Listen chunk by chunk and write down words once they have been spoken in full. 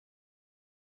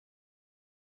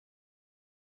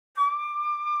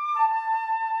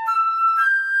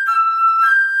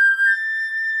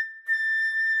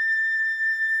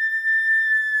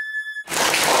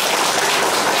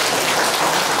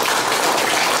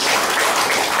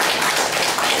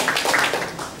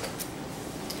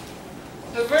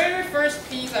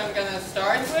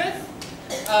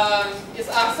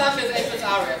is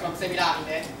Aria from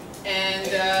Semilabide,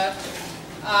 and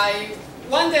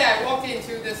one day I walked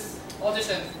into this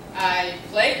audition. I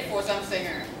played for some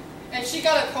singer, and she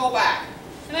got a call back.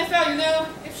 And I felt, you know,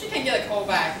 if she can get a call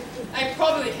back, I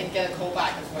probably can get a call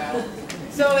back as well.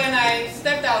 So then I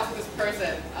stepped out to this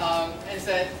person and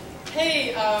said,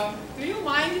 hey, do you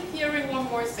mind hearing one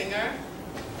more singer?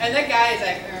 And that guy is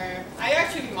like, I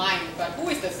actually mind, but who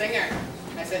is the singer?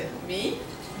 I said, me?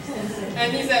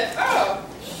 And he said, oh,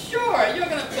 sure, you're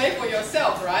going to play for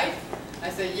yourself, right? I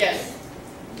said, yes.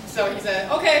 So he said,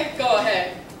 okay, go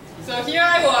ahead. So here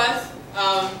I was,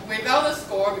 without a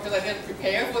score because I didn't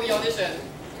prepare for the audition.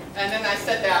 And then I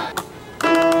sat down.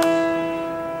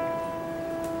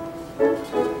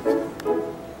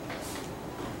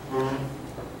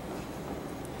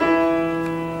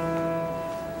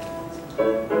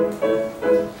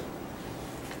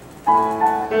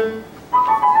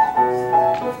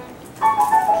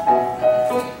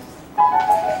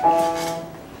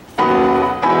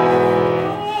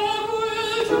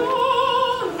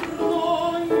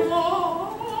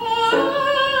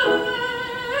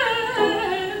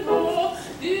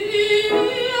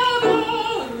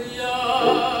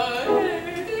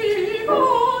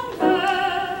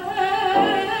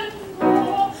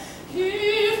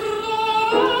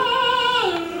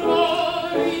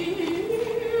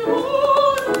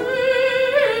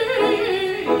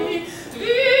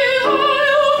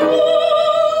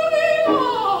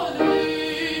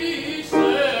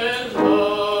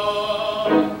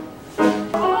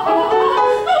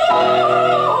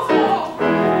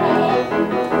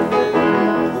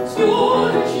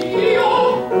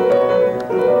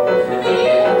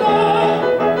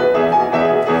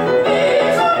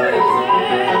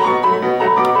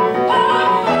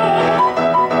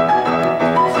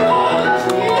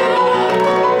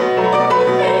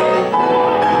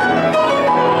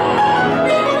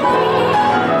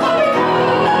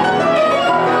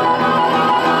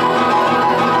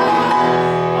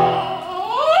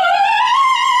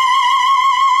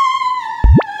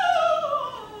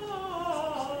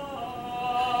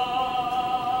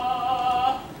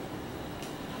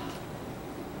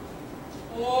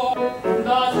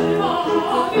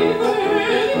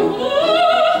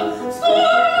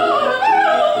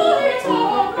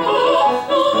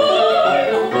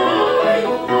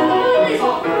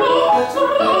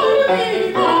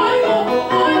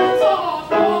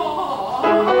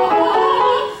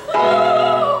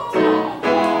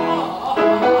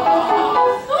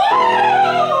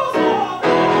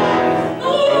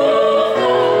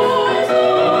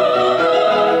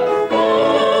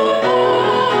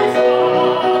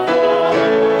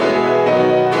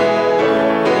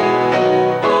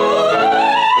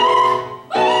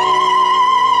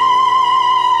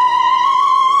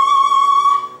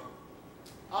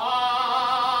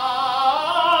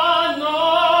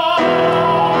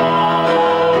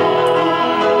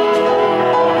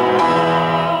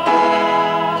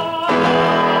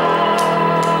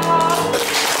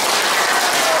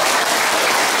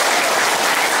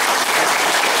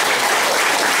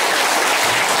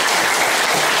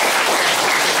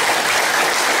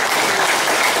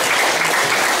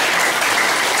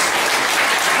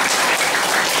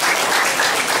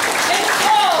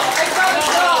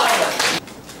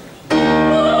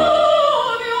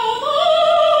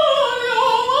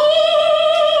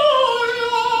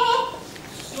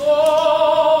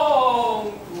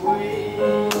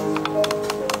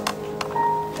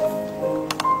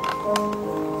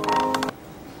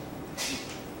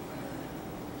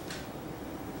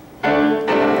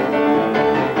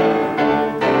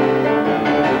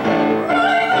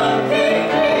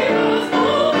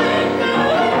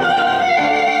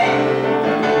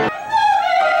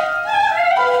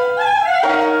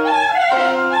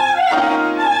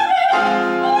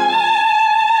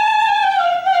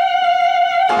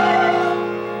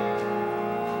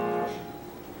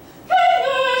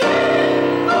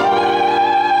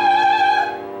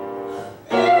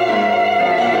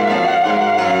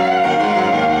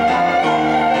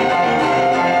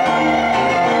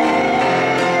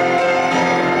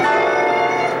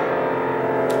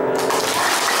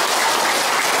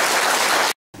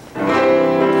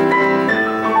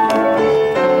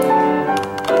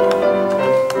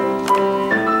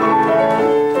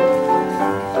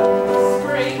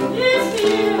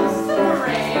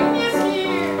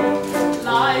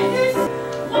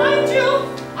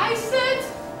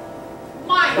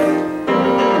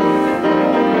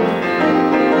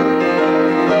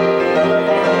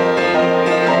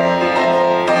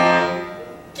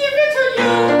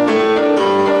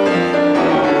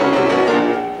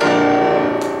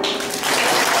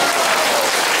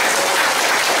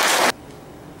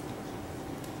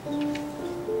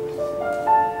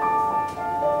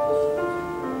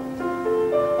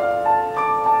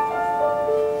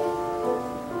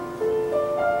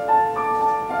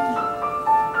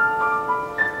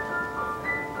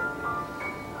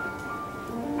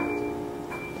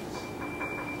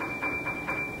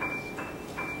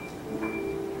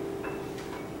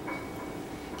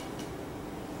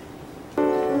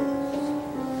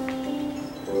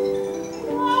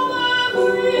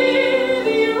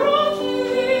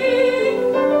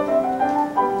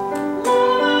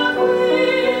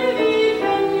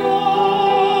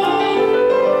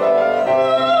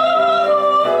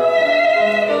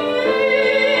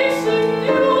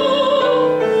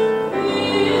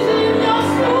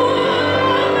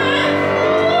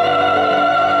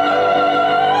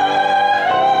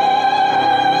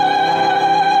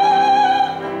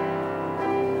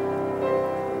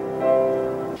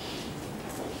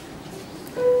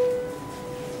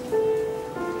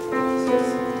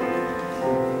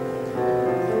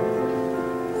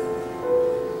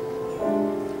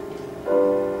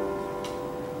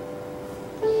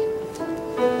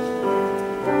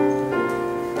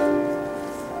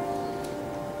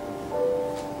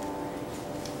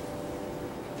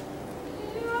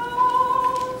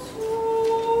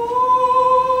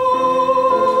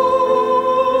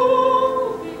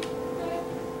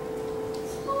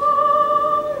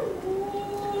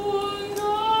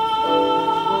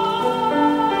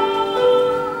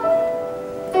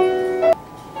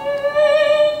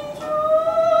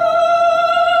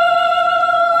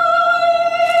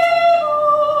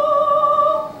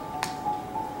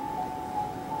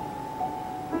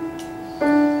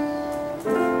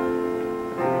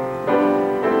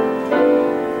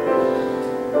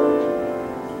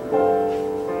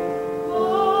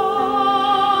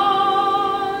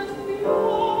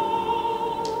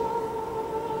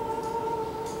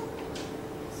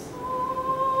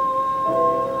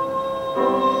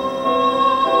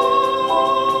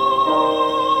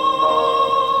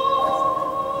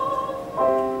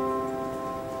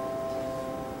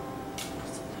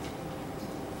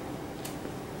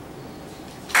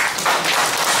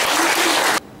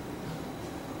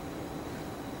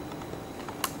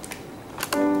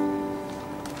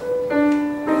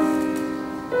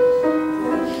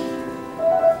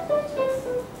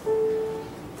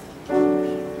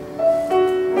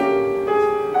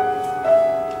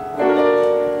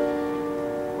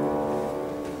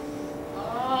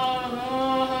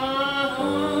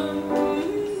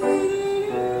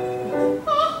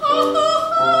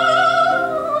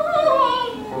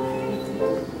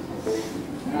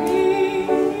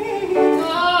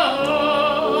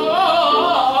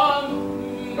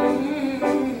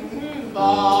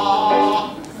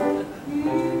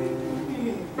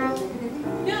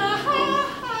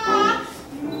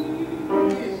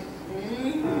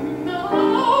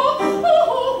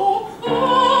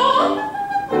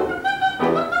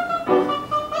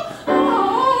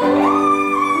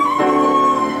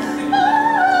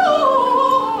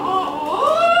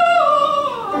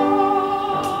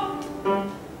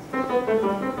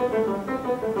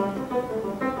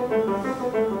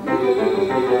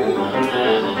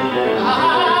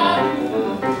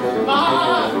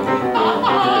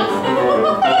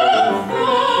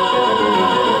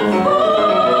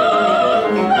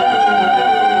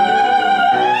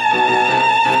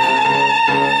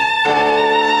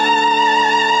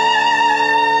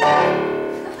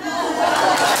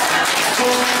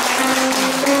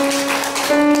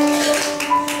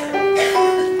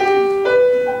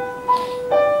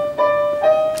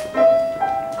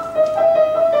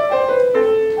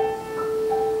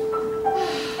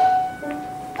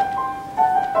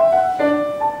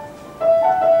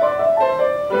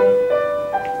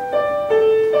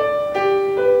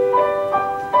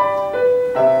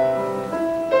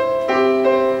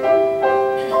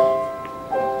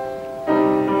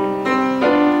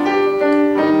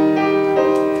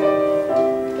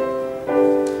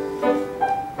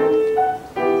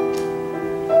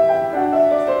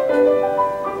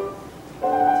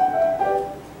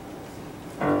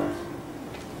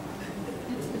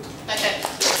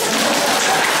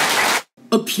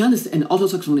 pianist and alto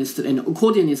saxophonist and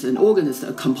accordionist and organist,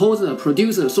 a composer, a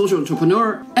producer, a social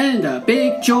entrepreneur, and a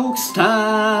big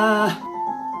jokester.